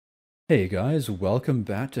Hey guys, welcome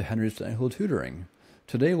back to Henry's Technical Tutoring.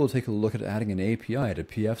 Today we'll take a look at adding an API to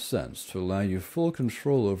PFSense to allow you full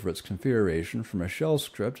control over its configuration from a shell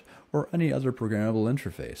script or any other programmable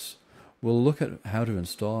interface. We'll look at how to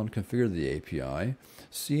install and configure the API,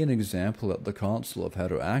 see an example at the console of how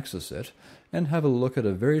to access it, and have a look at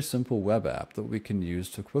a very simple web app that we can use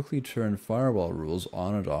to quickly turn firewall rules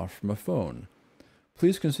on and off from a phone.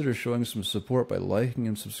 Please consider showing some support by liking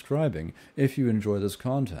and subscribing if you enjoy this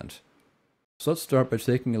content. So let's start by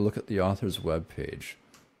taking a look at the author's web page.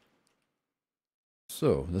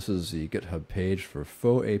 So this is the GitHub page for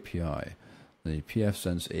FauxAPI, the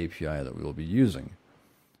PFSense API that we will be using.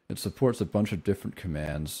 It supports a bunch of different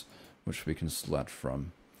commands which we can select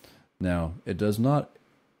from. Now, it does not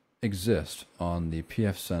exist on the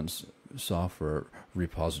PFSense software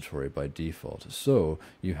repository by default, so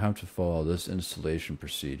you have to follow this installation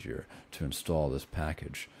procedure to install this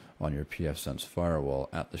package on your PFSense Firewall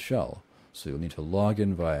at the shell. So you'll need to log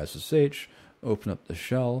in via SSH, open up the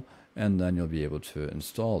shell, and then you'll be able to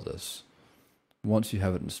install this. Once you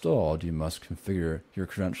have it installed, you must configure your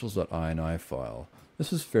credentials.ini file.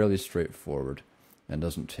 This is fairly straightforward and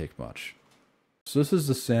doesn't take much. So this is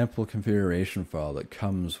the sample configuration file that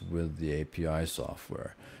comes with the API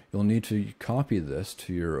software. You'll need to copy this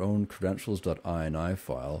to your own credentials.ini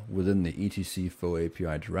file within the etc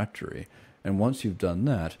FauxAPI directory. And once you've done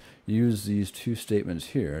that, use these two statements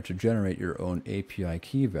here to generate your own API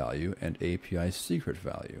key value and API secret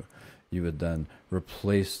value. You would then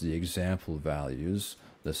replace the example values,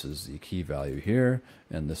 this is the key value here,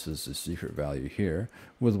 and this is the secret value here,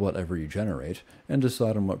 with whatever you generate, and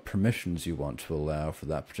decide on what permissions you want to allow for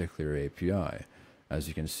that particular API. As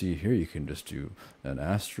you can see here, you can just do an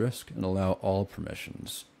asterisk and allow all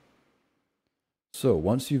permissions. So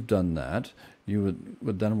once you've done that, you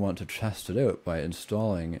would then want to test it out by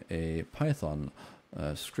installing a Python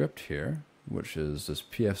script here, which is this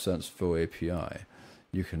PFSense FauxAPI.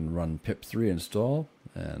 You can run pip3 install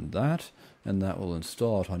and that will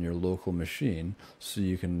install it on your local machine, so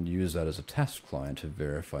you can use that as a test client to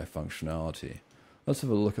verify functionality. Let's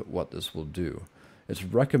have a look at what this will do. It's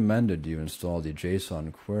recommended you install the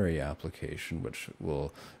JSON query application, which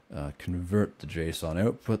will convert the JSON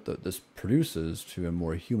output that this produces to a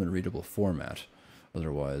more human-readable format.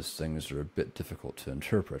 Otherwise, things are a bit difficult to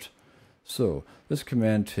interpret. So, this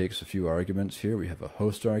command takes a few arguments here. We have a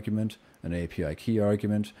host argument, an API key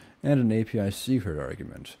argument, and an API secret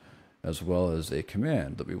argument, as well as a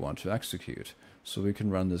command that we want to execute. So we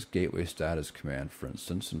can run this gateway status command, for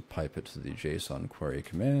instance, and pipe it to the JSON query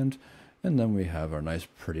command, and then we have our nice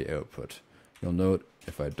pretty output. You'll note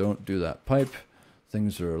if I don't do that pipe,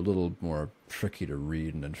 things are a little more tricky to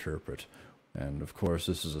read and interpret. And of course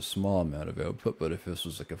this is a small amount of output, but if this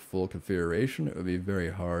was like a full configuration, it would be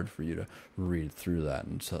very hard for you to read through that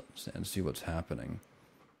and see what's happening.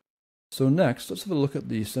 So next, let's have a look at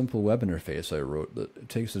the simple web interface I wrote that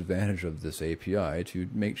takes advantage of this API to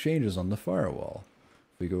make changes on the firewall.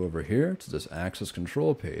 We go over here to this access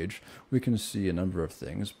control page, we can see a number of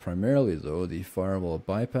things, primarily though the firewall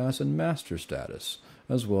bypass and master status,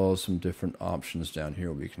 as well as some different options down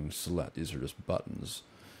here we can select. These are just buttons.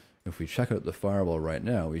 If we check out the firewall right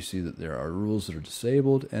now, we see that there are rules that are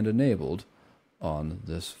disabled and enabled on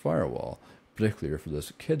this firewall, particularly for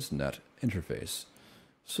this KidsNet interface.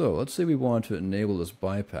 So let's say we want to enable this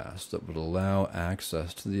bypass that would allow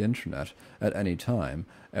access to the internet at any time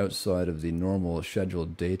outside of the normal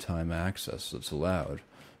scheduled daytime access that's allowed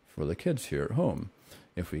for the kids here at home.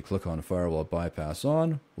 If we click on firewall bypass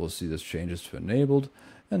on, we'll see this changes to enabled,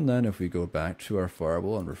 and then if we go back to our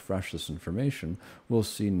firewall and refresh this information, we'll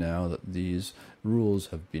see now that these rules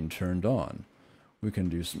have been turned on. We can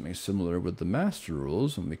do something similar with the master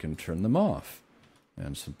rules, and we can turn them off.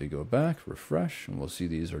 And simply go back, refresh, and we'll see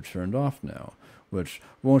these are turned off now, which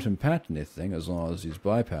won't impact anything as long as these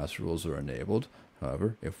bypass rules are enabled.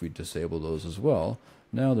 However, if we disable those as well,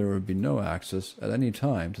 now there would be no access at any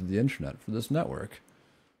time to the internet for this network.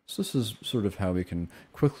 So this is sort of how we can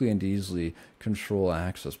quickly and easily control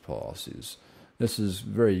access policies. This is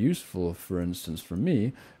very useful, for instance, for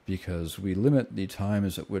me, because we limit the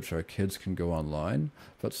times at which our kids can go online,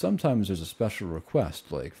 but sometimes there's a special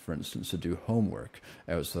request, like, for instance, to do homework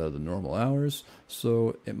outside of the normal hours,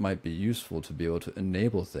 so it might be useful to be able to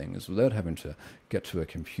enable things without having to get to a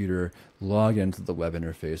computer, log into the web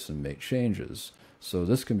interface, and make changes. So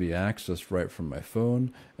this can be accessed right from my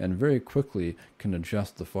phone, and very quickly can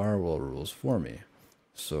adjust the firewall rules for me.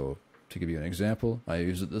 So, to give you an example, I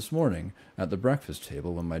used it this morning at the breakfast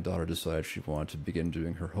table when my daughter decided she wanted to begin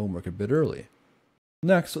doing her homework a bit early.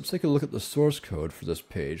 Next, let's take a look at the source code for this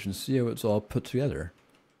page and see how it's all put together.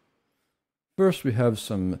 First, we have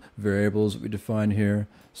some variables that we define here,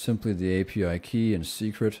 simply the API key and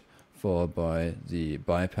secret, followed by the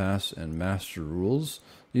bypass and master rules.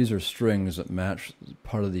 These are strings that match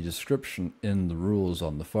part of the description in the rules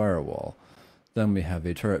on the firewall. Then we have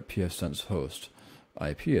a target PFSense host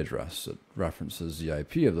IP address that references the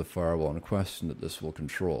IP of the firewall in question that this will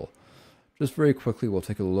control. Just very quickly, we'll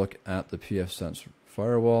take a look at the PFSense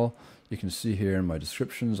firewall. You can see here in my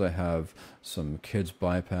descriptions I have some kids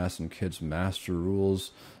bypass and kids master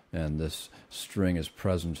rules, and this string is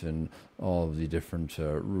present in all of the different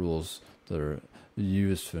rules that are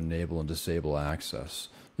used to enable and disable access.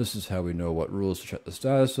 This is how we know what rules to check the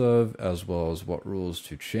status of, as well as what rules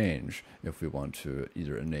to change if we want to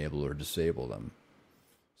either enable or disable them.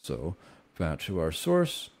 So, back to our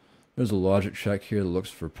source, there's a logic check here that looks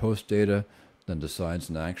for post data, then decides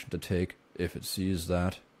an action to take if it sees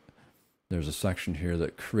that. There's a section here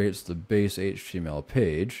that creates the base HTML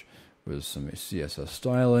page with some CSS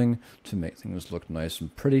styling to make things look nice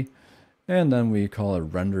and pretty. And then we call a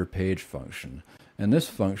render page function. And this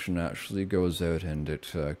function actually goes out and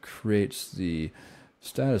it creates the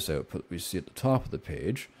status output we see at the top of the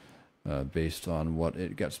page based on what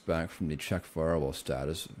it gets back from the check firewall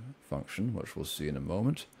status function, which we'll see in a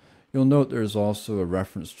moment. You'll note there's also a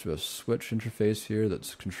reference to a switch interface here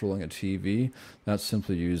that's controlling a TV. That's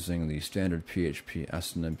simply using the standard PHP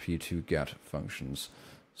SNMP2 get functions.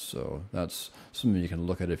 So that's something you can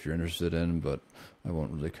look at if you're interested in, but I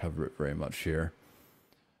won't really cover it very much here.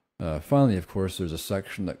 Finally, of course, there's a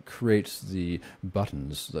section that creates the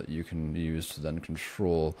buttons that you can use to then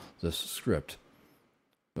control this script.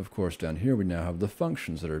 Of course, down here we now have the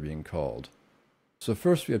functions that are being called. So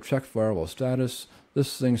first we have check firewall status.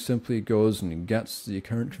 This thing simply goes and gets the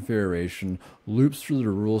current configuration, loops through the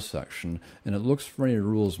rules section, and it looks for any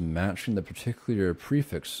rules matching the particular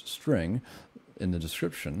prefix string in the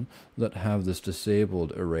description that have this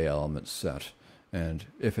disabled array element set. And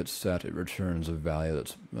if it's set, it returns a value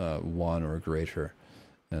that's 1 or greater.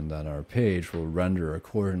 And then our page will render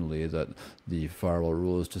accordingly that the firewall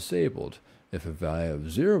rule is disabled. If a value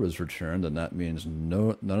of 0 is returned, then that means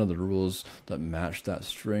none of the rules that match that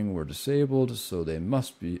string were disabled, so they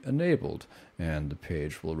must be enabled, and the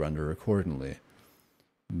page will render accordingly.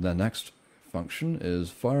 The next function is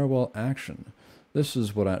firewall action. This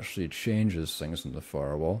is what actually changes things in the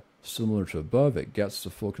firewall. Similar to above, it gets the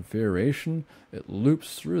full configuration, it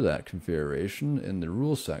loops through that configuration in the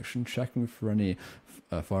rules section, checking for any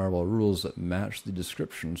firewall rules that match the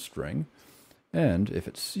description string, and if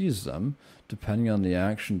it sees them, depending on the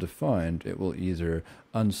action defined, it will either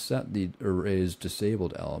unset the array's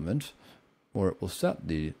disabled element, or it will set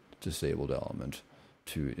the disabled element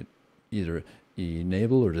to either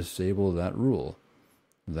enable or disable that rule.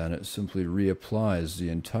 Then it simply reapplies the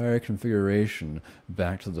entire configuration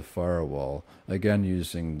back to the firewall, again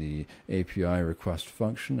using the API request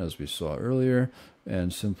function as we saw earlier,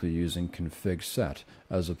 and simply using config set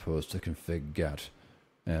as opposed to config get,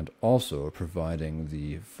 and also providing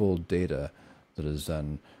the full data that is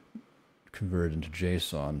then converted into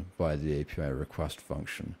JSON by the API request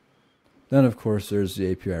function. Then, of course, there's the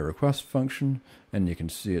API request function, and you can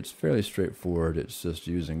see it's fairly straightforward. It's just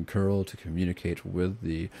using curl to communicate with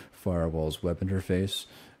the firewall's web interface,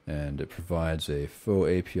 and it provides a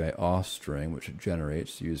FauxAPI auth string, which it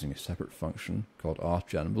generates using a separate function called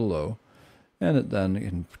authgen below, and it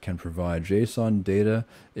then can provide JSON data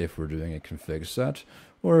if we're doing a config set,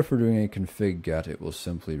 or if we're doing a config get, it will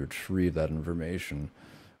simply retrieve that information,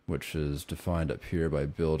 which is defined up here by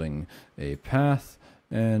building a path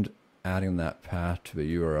and adding that path to a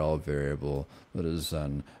URL variable that is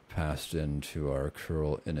then passed into our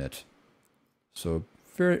curl init. So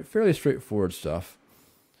fairly straightforward stuff.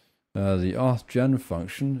 The authgen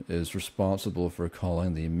function is responsible for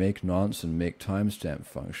calling the make nonce and make timestamp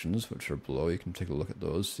functions, which are below. You can take a look at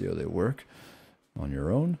those, see how they work on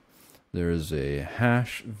your own. There is a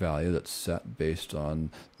hash value that's set based on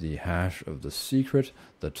the hash of the secret,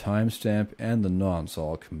 the timestamp, and the nonce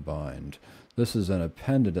all combined. This is then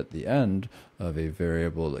appended at the end of a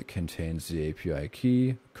variable that contains the API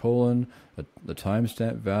key, colon, the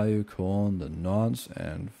timestamp value, colon, the nonce,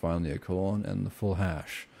 and finally a colon and the full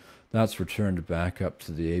hash. That's returned back up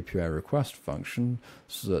to the API request function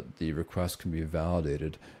so that the request can be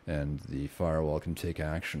validated and the firewall can take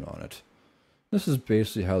action on it. This is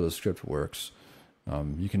basically how the script works.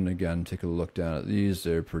 You can again take a look down at these.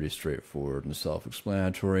 They're pretty straightforward and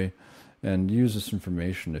self-explanatory. And use this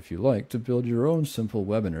information, if you like, to build your own simple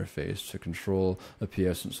web interface to control a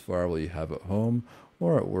PFSense firewall you have at home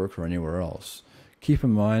or at work or anywhere else. Keep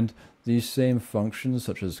in mind, these same functions,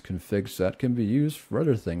 such as config set, can be used for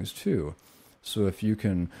other things too. So if you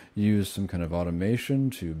can use some kind of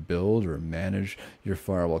automation to build or manage your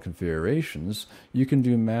firewall configurations, you can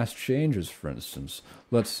do mass changes, for instance.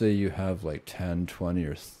 Let's say you have like 10, 20,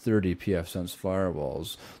 or 30 PFSense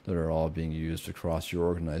firewalls that are all being used across your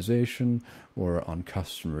organization or on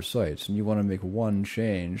customer sites, and you want to make one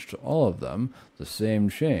change to all of them, the same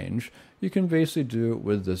change. You can basically do it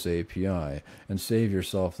with this API and save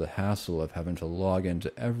yourself the hassle of having to log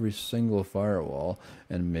into every single firewall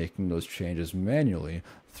and making those changes manually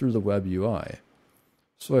through the web UI.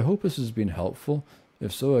 So I hope this has been helpful.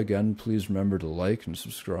 If so, again, please remember to like and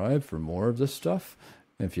subscribe for more of this stuff.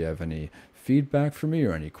 If you have any feedback for me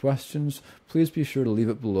or any questions, please be sure to leave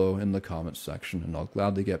it below in the comments section, and I'll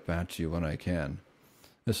gladly get back to you when I can.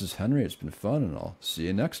 This is Henry, it's been fun, and I'll see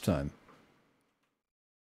you next time.